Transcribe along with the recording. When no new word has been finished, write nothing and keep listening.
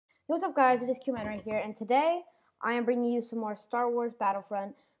What's up, guys? It is QManRay here, and today I am bringing you some more Star Wars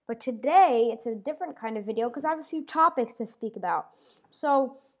Battlefront. But today it's a different kind of video because I have a few topics to speak about.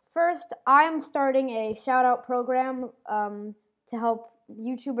 So first, I am starting a shout-out program to help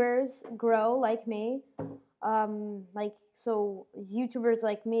YouTubers grow like me. So YouTubers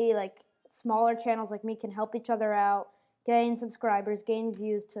like me, like smaller channels like me, can help each other out, gain subscribers, gain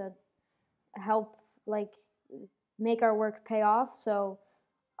views to help make our work pay off. So.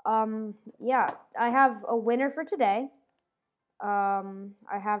 Yeah, I have a winner for today.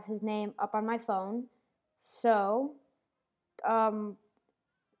 I have his name up on my phone. So, um,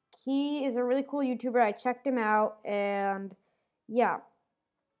 he is a really cool YouTuber. I checked him out, and yeah.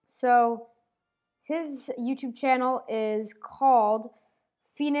 So, his YouTube channel is called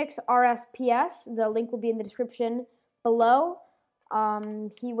Phoenix RSPS. The link will be in the description below.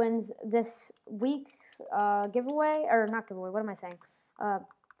 He wins this week's giveaway, or not giveaway, what am I saying?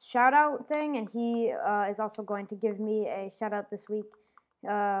 Shout out thing, and he is also going to give me a shout out this week.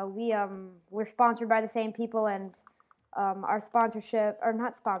 We're sponsored by the same people, and our sponsorship, or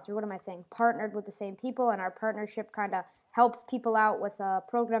not sponsored, what am I saying? Partnered with the same people, and our partnership kind of helps people out with a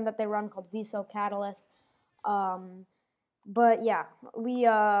program that they run called VSO Catalyst. But yeah, we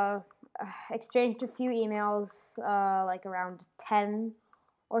exchanged a few emails, like around 10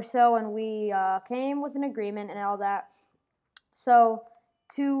 or so, and we came with an agreement and all that. So,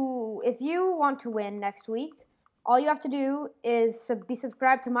 if you want to win next week, all you have to do is be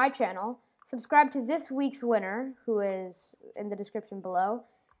subscribed to my channel, subscribe to this week's winner, who is in the description below,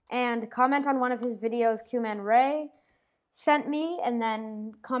 and comment on one of his videos QManRay sent me, and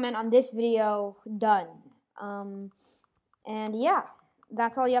then comment on this video, done. And yeah,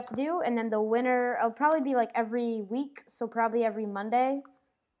 that's all you have to do, and then the winner, it'll probably be like every week, so probably every Monday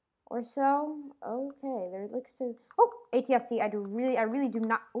or so. Okay, there looks to. Oh, ATST. I really do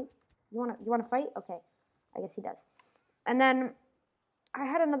not. Oh, you wanna fight? Okay, I guess he does. And then I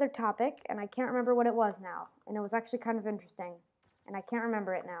had another topic, and I can't remember what it was now, and it was actually kind of interesting, and I can't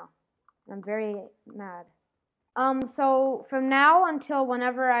remember it now. And I'm very mad. So from now until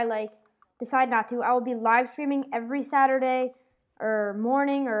whenever I decide not to, I will be live streaming every Saturday, or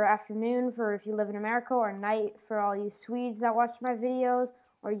morning or afternoon for if you live in America, or night for all you Swedes that watch my videos,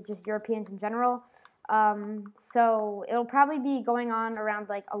 or just Europeans in general. So it'll probably be going on around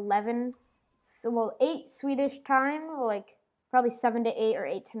like 11, 8 Swedish time, like probably 7 to 8 or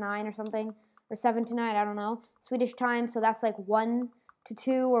 8 to 9 or something, or 7 to 9, I don't know, Swedish time. So that's like 1 to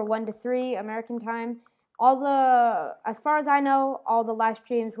 2 or 1 to 3 American time. As far as I know, all the live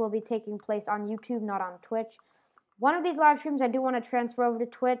streams will be taking place on YouTube, not on Twitch. One of these live streams I do want to transfer over to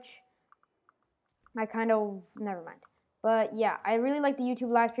Twitch. Never mind. But yeah, I really like the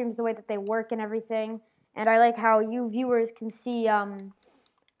YouTube live streams, the way that they work and everything, and I like how you viewers can see how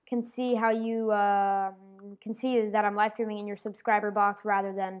you can see that I'm live streaming in your subscriber box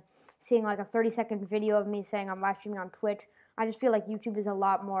rather than seeing like a 30-second video of me saying I'm live streaming on Twitch. I just feel like the YouTube live streams is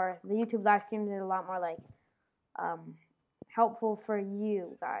a lot more like helpful for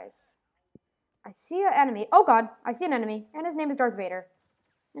you guys. I see an enemy. Oh God, I see an enemy, and his name is Darth Vader.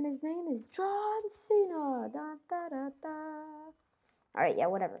 And his name is John Cena. Da, da, da, da. Alright, yeah,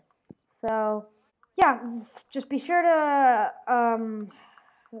 whatever. So, yeah, just be sure to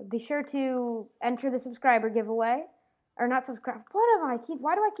enter the subscriber giveaway. Or not subscribe. Why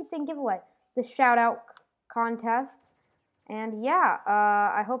do I keep saying giveaway? The Shoutout Contest. And yeah,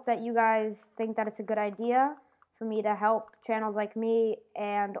 I hope that you guys think that it's a good idea for me to help channels like me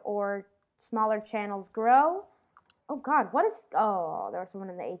and or smaller channels grow. Oh God, there was someone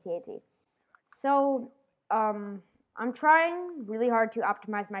in the AT-AT. So, I'm trying really hard to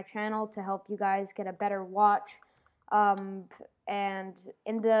optimize my channel to help you guys get a better watch. And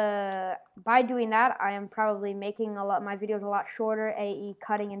by doing that, I am probably making my videos a lot shorter, i.e.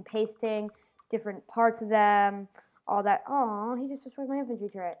 cutting and pasting different parts of them, all that. Oh, he just destroyed my infantry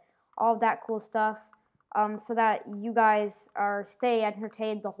turret. All of that cool stuff, so that you guys stay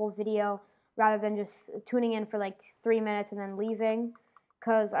entertained the whole video, rather than just tuning in for like 3 minutes and then leaving,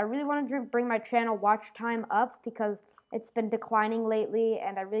 because I really want to bring my channel watch time up, because it's been declining lately,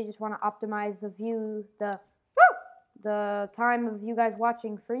 and I really just want to optimize the time of you guys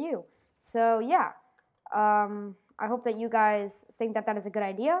watching for you. So yeah, I hope that you guys think that is a good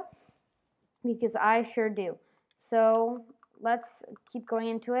idea, because I sure do. So let's keep going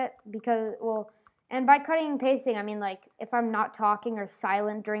into it, because, and by cutting and pasting, I mean like if I'm not talking or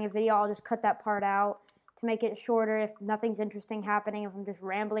silent during a video, I'll just cut that part out to make it shorter if nothing's interesting happening. If I'm just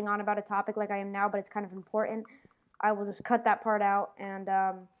rambling on about a topic like I am now, but it's kind of important, I will just cut that part out, and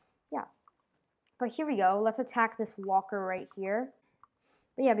yeah. But here we go. Let's attack this walker right here.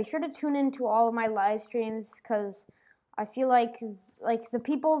 But yeah, be sure to tune into all of my live streams because I feel like the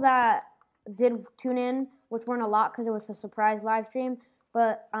people that did tune in, which weren't a lot because it was a surprise live stream,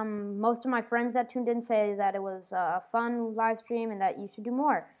 but most of my friends that tuned in say that it was a fun live stream and that you should do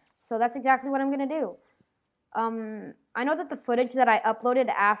more. So that's exactly what I'm gonna do. I know that the footage that I uploaded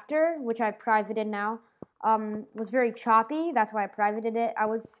after, which I privated now, was very choppy. That's why I privated it.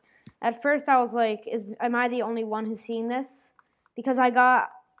 At first I was like, am I the only one who's seeing this? Because I got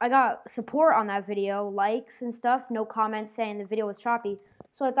support on that video, likes and stuff, no comments saying the video was choppy.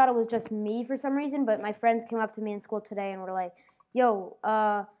 So I thought it was just me for some reason, but my friends came up to me in school today and were like, yo,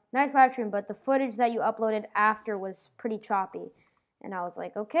 nice live stream, but the footage that you uploaded after was pretty choppy. And I was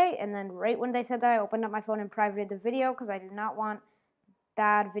like, okay. And then right when they said that, I opened up my phone and privated the video because I do not want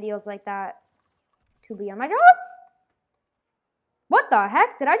bad videos like that to be on my job. What the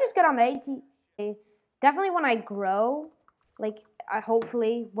heck? Did I just get on the AT? Definitely when I grow, like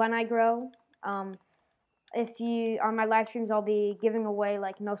hopefully when I grow, if you on my live streams, I'll be giving away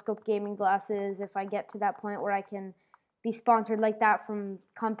like no scope gaming glasses if I get to that point where I can be sponsored like that from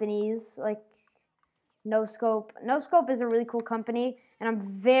companies like No Scope. No Scope is a really cool company, and I'm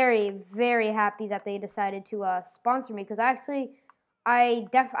very, very happy that they decided to sponsor me because actually, I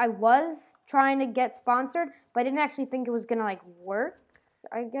was trying to get sponsored, but I didn't actually think it was gonna like work.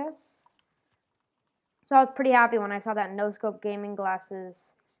 I guess. So I was pretty happy when I saw that No Scope Gaming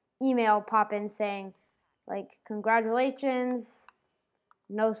Glasses email pop in saying, like, congratulations,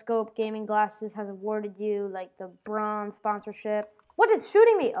 No Scope Gaming Glasses has awarded you like the bronze sponsorship. What is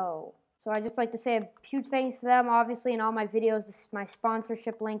shooting me? Oh. So I just like to say a huge thanks to them. Obviously, in all my videos, my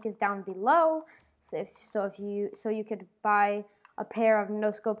sponsorship link is down below. So you could buy a pair of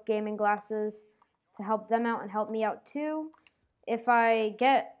No Scope Gaming glasses to help them out and help me out too. If I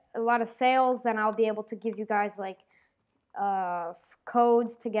get a lot of sales, then I'll be able to give you guys like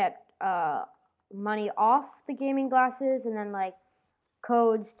codes to get money off the gaming glasses, and then like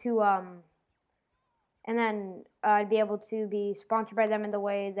codes to and then I'd be able to be sponsored by them in the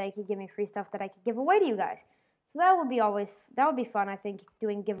way they could give me free stuff that I could give away to you guys. So that would be fun, I think,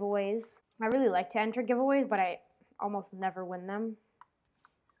 doing giveaways. I really like to enter giveaways, but I almost never win them.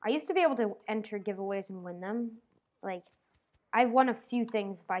 I used to be able to enter giveaways and win them. Like, I've won a few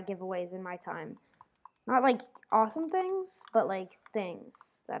things by giveaways in my time. Not like awesome things, but like things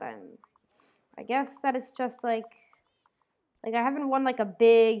that I guess that it's just like I haven't won like a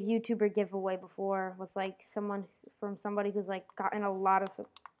big YouTuber giveaway before with like somebody who's like gotten a lot of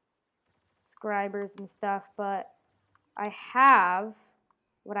subscribers and stuff, but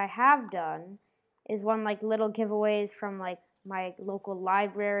what I have done is won like little giveaways from like my local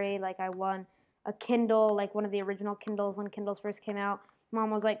library. Like I won a Kindle, like one of the original Kindles when Kindles first came out.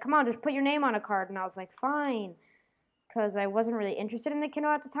 Mom was like, come on, just put your name on a card. And I was like, fine. Because I wasn't really interested in the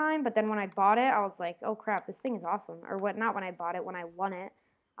Kindle at the time, but then when I bought it, I was like, oh crap, this thing is awesome. Or what? Not when I bought it, when I won it,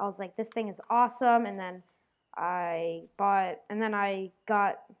 I was like, this thing is awesome. And then I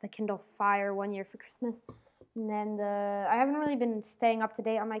got the Kindle Fire one year for Christmas. And then I haven't really been staying up to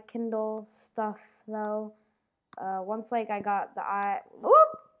date on my Kindle stuff though. Once like I got the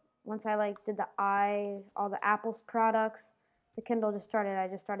once I like did all the Apple's products, the Kindle I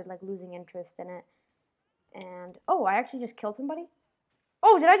just started like losing interest in it. And, oh, I actually just killed somebody?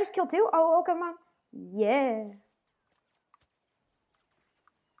 Oh, did I just kill two? Oh, come on. Yeah.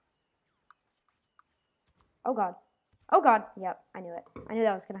 Oh, God. Oh, God. Yep, I knew it. I knew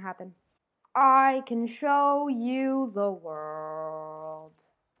that was going to happen. I can show you the world.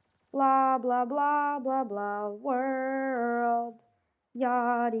 Blah, blah, blah, blah, blah, world.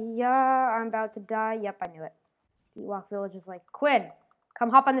 Yada, yada. I'm about to die. Yep, I knew it. The Ewok Village is like, Quinn, come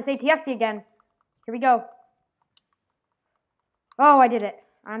hop on this ATST again. Here we go. Oh, I did it.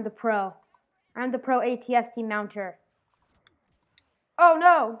 I'm the pro. I'm the pro ATST mounter. Oh,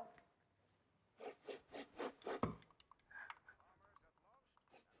 no.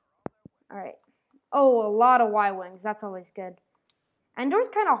 All right. Oh, a lot of Y-Wings. That's always good. Endor's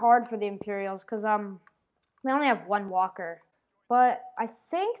kind of hard for the Imperials because we only have one walker. But I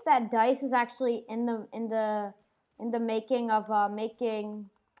think that DICE is actually in the making of making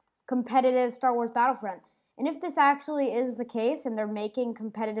competitive Star Wars Battlefront. And if this actually is the case and they're making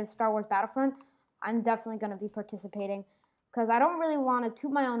competitive Star Wars Battlefront, I'm definitely going to be participating because I don't really want to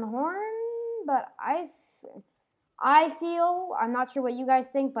toot my own horn, but I feel, I'm not sure what you guys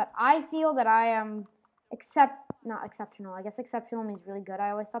think, but I feel that I am not exceptional. I guess exceptional means really good.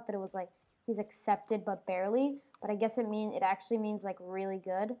 I always thought that it was like he's accepted but barely, but I guess it actually means like really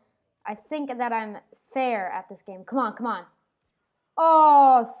good. I think that I'm fair at this game. Come on, come on.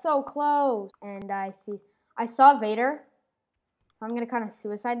 Oh, so close. And I saw Vader. I'm gonna kind of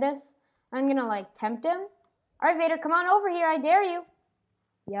suicide this. I'm gonna like tempt him. All right, Vader, come on over here. I dare you.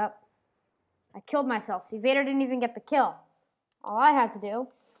 Yep. I killed myself. See, Vader didn't even get the kill. All I had to do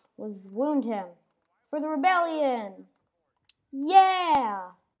was wound him for the rebellion. Yeah.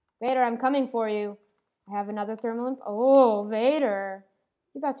 Vader, I'm coming for you. I have another thermal imp. Oh, Vader.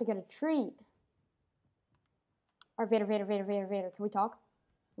 You're about to get a treat. All right, Vader. Can we talk?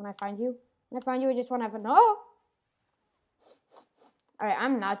 When I find you? When I find you, I just want to have a no. All right,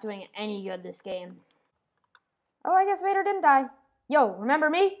 I'm not doing any good this game. Oh, I guess Vader didn't die. Yo, remember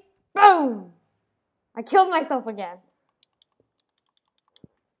me? Boom! I killed myself again.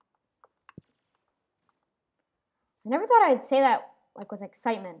 I never thought I'd say that like with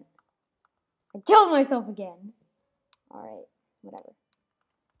excitement. I killed myself again. All right, whatever.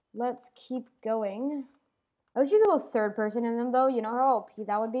 Let's keep going. I wish you could go third person in them though. You know how OP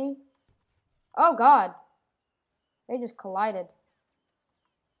that would be? Oh God. They just collided.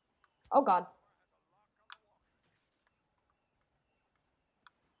 Oh God.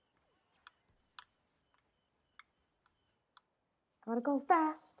 Gotta go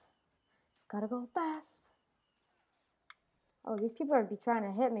fast. Gotta go fast. Oh, these people are trying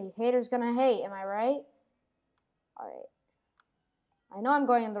to hit me. Haters gonna hate, am I right? Alright. I know I'm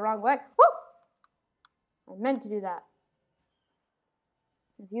going in the wrong way. Woo! I meant to do that.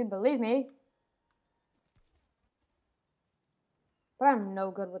 If you'd believe me. But I'm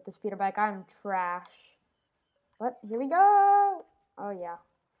no good with the speeder bike. I'm trash. But here we go. Oh yeah.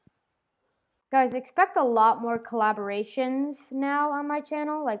 Guys, expect a lot more collaborations now on my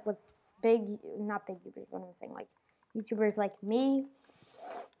channel. Like with not big YouTubers, what I'm saying. Like YouTubers like me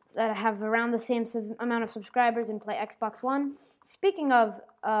that have around the same amount of subscribers and play Xbox One. Speaking of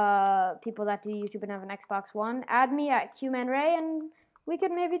people that do YouTube and have an Xbox One, add me at QManRay and we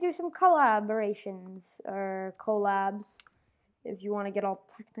could maybe do some collaborations or collabs if you want to get all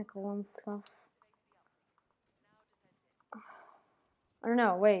technical and stuff. I don't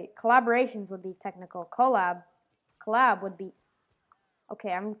know, wait, collaborations would be technical. Collab would be...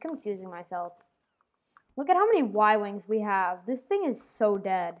 Okay, I'm confusing myself. Look at how many Y-Wings we have. This thing is so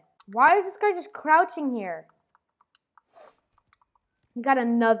dead. Why is this guy just crouching here? You got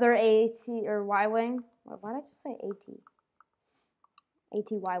another AT or Y-Wing. Why did I just say AT?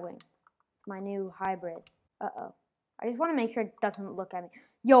 AT Y-Wing. It's my new hybrid. Uh-oh. I just want to make sure it doesn't look at me.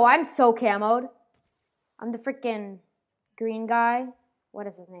 Yo, I'm so camoed. I'm the freaking green guy. What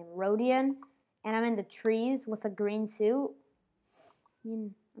is his name? Rodian. And I'm in the trees with a green suit. I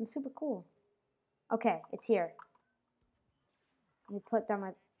mean, I'm super cool. Okay, it's here. Let me put down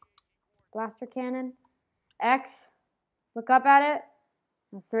my blaster cannon. X. Look up at it.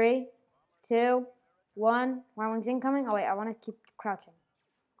 3, 2, 1. Y-Wing's incoming. Oh, wait, I want to keep crouching.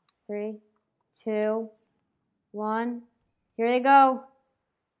 3, 2, 1. Here they go.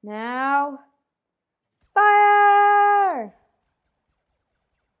 Now. Fire!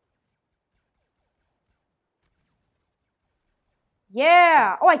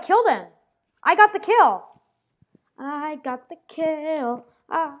 Yeah! Oh, I killed him! I got the kill! I got the kill!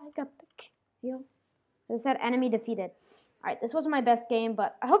 I got the kill. It said enemy defeated. Alright, this wasn't my best game,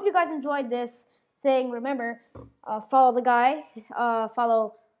 but I hope you guys enjoyed this thing. Remember, follow the guy.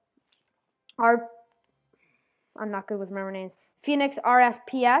 Follow our... I'm not good with remembering names. Phoenix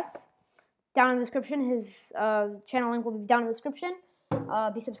RSPS. Down in the description. His channel link will be down in the description.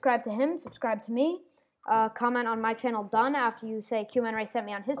 Be subscribed to him. Subscribe to me. Comment on my channel done after you say QManRay sent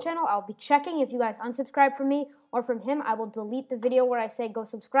me on his channel. I'll be checking if you guys unsubscribe from me or from him. I will delete the video where I say go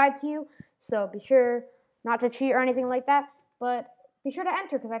subscribe to you. So be sure not to cheat or anything like that. But be sure to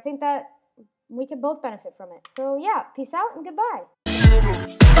enter because I think that we could both benefit from it. So yeah, peace out and goodbye.